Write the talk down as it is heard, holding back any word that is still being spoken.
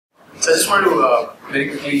So I just want to very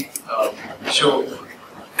quickly show.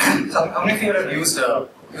 So how many of you have used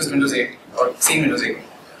Windows 8 or seen Windows 8?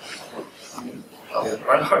 Okay,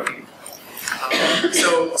 one or two.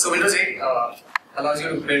 So Windows 8 allows you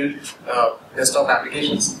to build desktop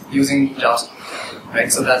applications using JavaScript,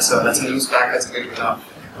 right? So that's a new stack that's built now.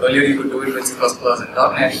 Earlier you could do it with C++ and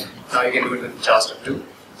 .NET. Now you can do it with JavaScript too.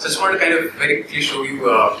 So I just want to kind of very quickly show you,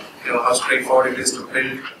 how straightforward it is to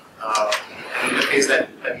build an interface that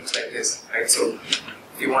looks like this, right? So if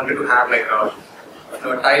you wanted to have like a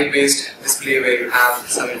tile-based display where you have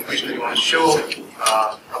some information that you want to show,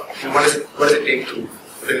 what does it take to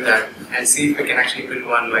build that, and see if we can actually build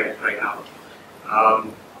one like right now.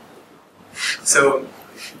 So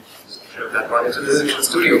that project. So this is Visual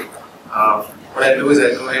Studio. What I'll do is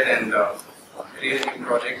I'll go ahead and create a new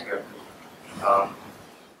project here.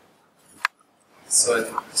 So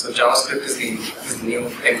JavaScript is the new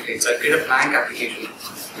template. So I create a blank application.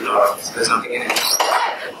 So there's nothing in it.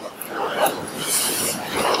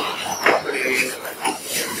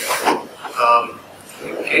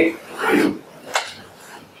 Okay.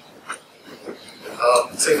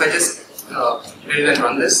 So if I just build and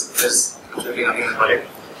run this, there's absolutely nothing in the project.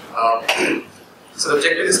 So the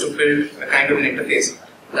objective is to build a kind of an interface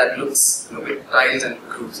that looks with tiles and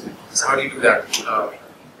grooves. So how do you do that?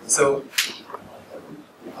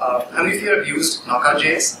 How many of you have used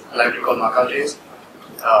Knockout.js, a library called Knockout.js?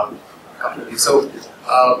 So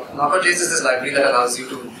Knockout.js is this library that allows you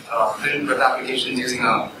to build web applications using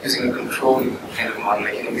a control kind of model.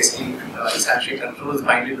 Like basically instantiate controls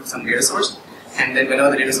binded to some data source, and then whenever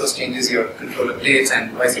the data source changes, your control updates,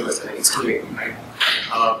 and vice versa. Like it's two-way, right?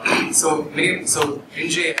 So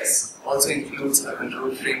Vim.js also includes a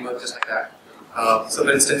control framework just like that. So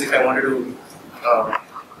for instance, if I wanted to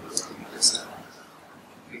just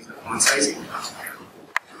increase the font size.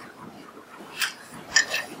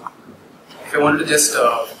 If I wanted to just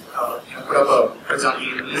put up for example,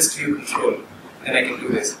 list view control, then I can do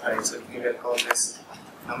this. Right? So maybe I'll call this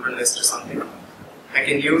number list or something. I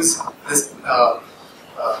can use this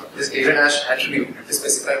this data dash attribute to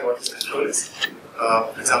specify what this control is.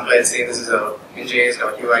 For example, I'll say this is a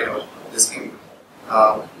Vim.js.ui.thisView,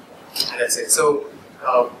 and that's it. So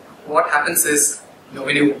what happens is,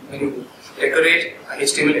 when you decorate a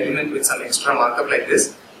HTML element with some extra markup like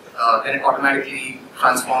this, then it automatically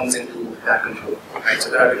transforms into that control. Right? So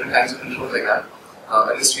there are different kinds of controls like that.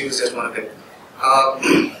 List view is just one of them.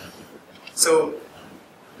 So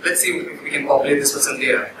let's see if we can populate this with some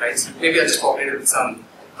data. Right? So maybe I'll just populate it with some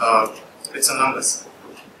numbers.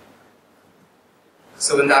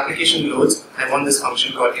 So when the application loads, I want this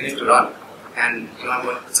function called init to run, and I'm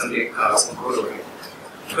going to put some code over here.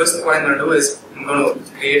 First, what I'm going to do is I'm going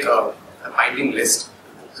to create a binding list.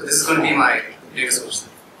 So this is going to be my data source,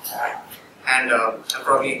 and I'll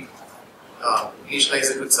probably initialize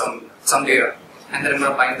it with some data, and then I'm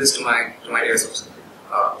going to bind this to my data source.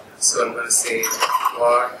 So I'm going to say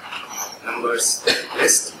for numbers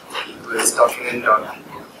list with document dot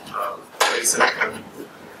query selector,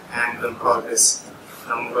 and I'm going to call this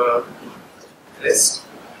number list.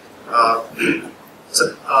 So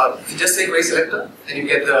if you just say query selector, then you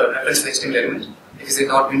get the reference to the HTML element. If you say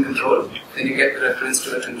 .bin control, then you get the reference to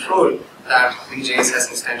the control that Vim.js has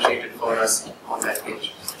instantiated for us on that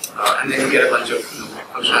page. And then you get a bunch of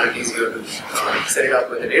functionalities here to set it up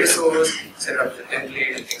with the data source, set it up with the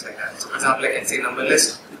template, and things like that. So for example, I can say number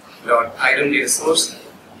list dot item data source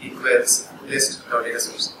equals list dot data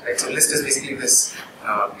source. Right? So list is basically this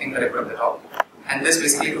thing that I put at the top, and this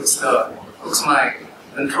basically hooks my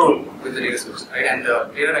control with the data source. Right? And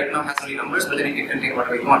the data right now has only numbers, but then you can contain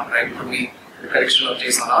whatever you want. Right? It could be the collection of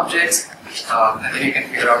JSON objects, and then you can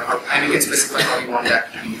figure out and you can specify how you want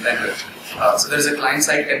that to be rendered. So there is a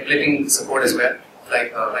client-side templating support as well,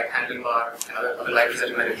 like handlebar and other libraries that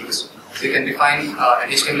you might have used. So you can define an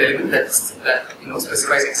HTML element that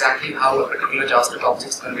specifies exactly how a particular JavaScript object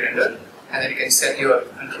is going to be rendered, and then you can set your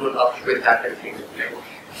control up with that template.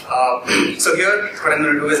 Right? So here, what I'm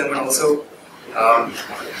going to do is I'm going to also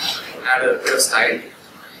add a bit of style.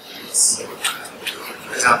 So,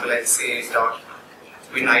 for example, I'll say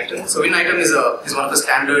 .win item. So win item is one of the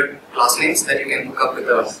standard class names that you can hook up with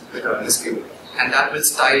a list view, and that will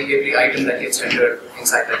style every item that gets rendered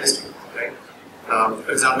inside that list view. Right?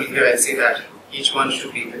 For example, here I'll say that each one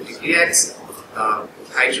should be 50px,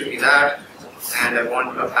 height should be that, and I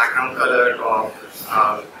want a background color of.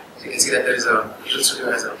 So you can see that there is Visual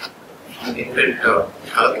Studio has an inbuilt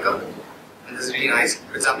color pickup. And this is really nice.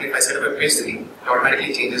 For example, if I set up a page theme, it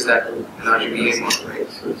automatically changes that to an RGB model, right?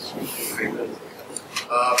 So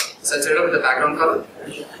I'll set it up with the background color,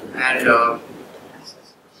 and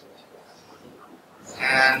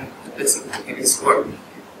let's see, maybe this work.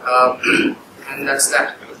 And that's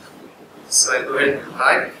that. So I'll go ahead and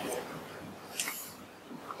apply.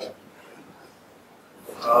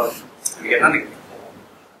 We get nothing.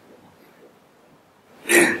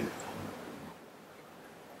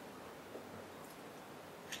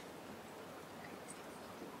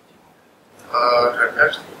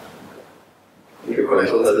 That. You can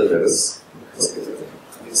control the levels.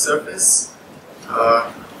 The surface.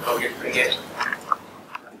 How we bring it.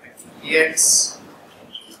 EX.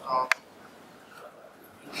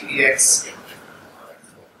 EX.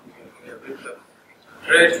 With the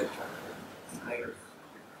grid.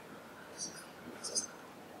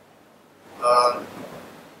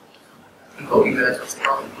 I'm hoping that that's the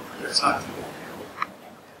problem, but it's not.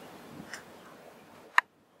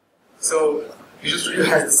 So, Visual Studio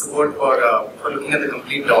has the support for looking at the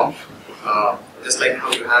complete DOM, just like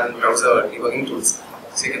how you have in browser debugging tools.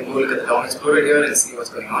 So you can go look at the DOM Explorer here and see what's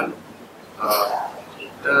going on.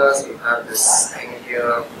 It does, we have this thing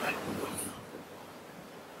here.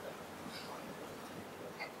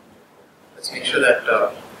 Let's make sure that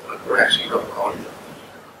the code actually got called.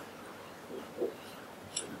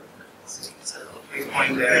 Big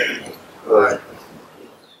point there. Raj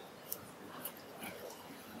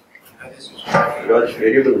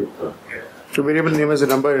variable. So variable name is a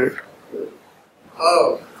number.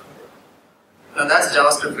 Oh, now that's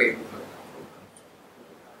JavaScript way.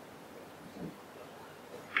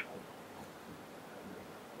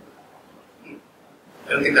 I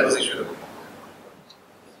don't think that was issued.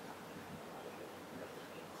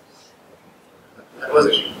 That was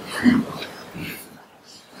issued.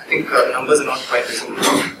 I think numbers are not quite visible.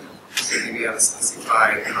 So maybe I have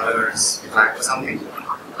specified colors, black or something.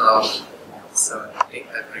 So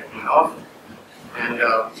take that breakpoint off and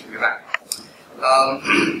we're back.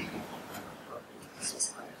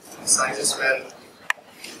 Size as well.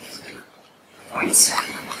 Points.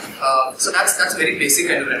 So that's very basic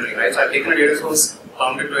kind of rendering, right? So I've taken a data source,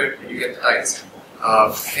 bounded to it, and you get the tiles.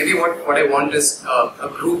 Maybe what I want is a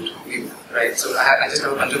grouped view, right? So I just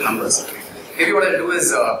have a bunch of numbers. Maybe what I'll do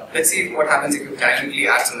is, let's see what happens if you dynamically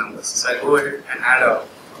add some numbers. So I'll go ahead and add a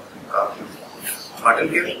button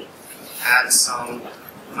here, add some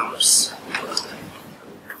numbers.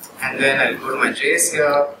 And then I'll go to my JS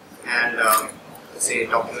here and let's say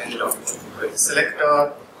document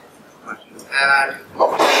selector, add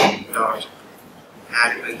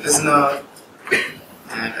with listener,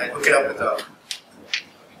 and I hook it up with a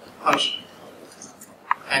function.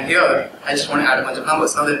 And here, I just want to add a bunch of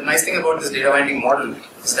numbers. Now, the nice thing about this data binding model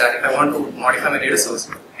is that if I want to modify my data source,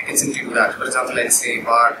 I can simply do that. For example, let's say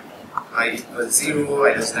var I equals 0,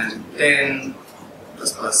 I less than 10,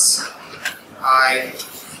 plus I,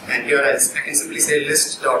 and here I can simply say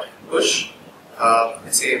list.push,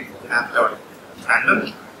 let's say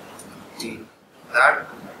map.random, that,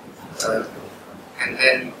 and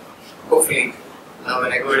then hopefully, now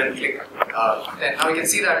when I go ahead and click, then now you can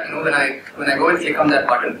see that when I go and click on that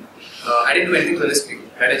button, I didn't do anything to the list view,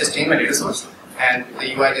 right? I just changed my data source, and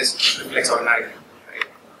the UI just reflects automatically, right?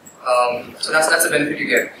 So that's the benefit you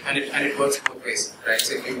get, and it works both ways, right?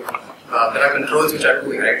 So if you there are controls which are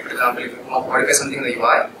doing, right? For example, if you modify something in the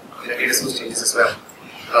UI, the data source changes as well.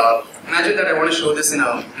 Imagine that I want to show this in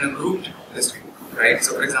a grouped list view, right?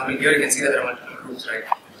 So for example, here you can see that there are multiple groups, right?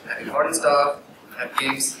 I have important stuff, I have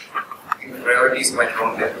games. The priority is quite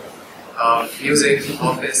wrong there. Music,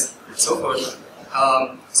 office, and so forth.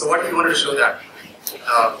 So what if you wanted to show that?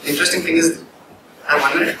 The interesting thing is, I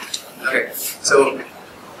have 1 minute. Okay, so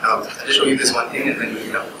I'll just show you this one thing and then we'll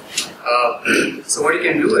get up. So what you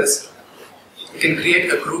can do is, you can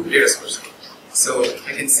create a group data source. So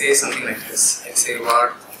I can say something like this. I can say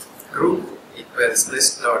var group equals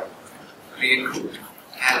list.create group,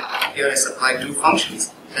 and here I supply two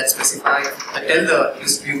functions that specify, that tell the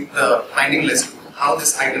list view, the binding list, how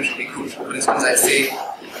this item should be grouped. For instance, I'll say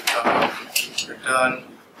return,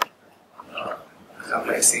 for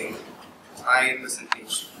example, I say I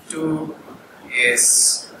percentage 2 is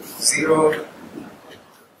 0.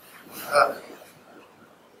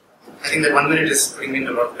 I think that 1 minute is putting me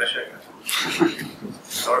into a lot of pressure here.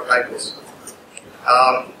 A lot of typos.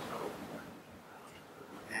 I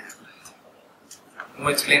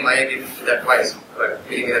won't explain why I did that twice, but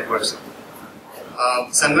believe me, that works. So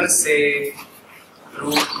I'm going to say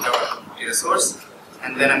group.data source,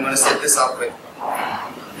 and then I'm going to set this up with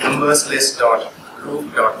numbers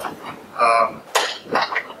list.group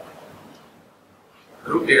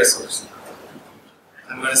group data source.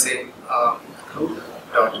 I'm going to say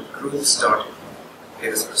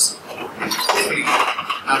group.groups.data source. Hopefully,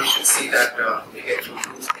 now you should see that we get two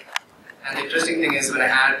groups. And the interesting thing is when I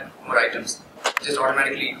add more items, just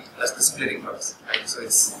automatically does the splitting for us, right? So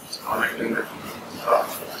it's automatically doing that.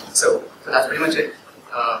 So that's pretty much it.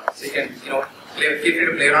 So you can, feel free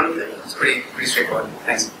to play around with it. It's pretty straightforward.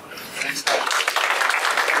 Thanks.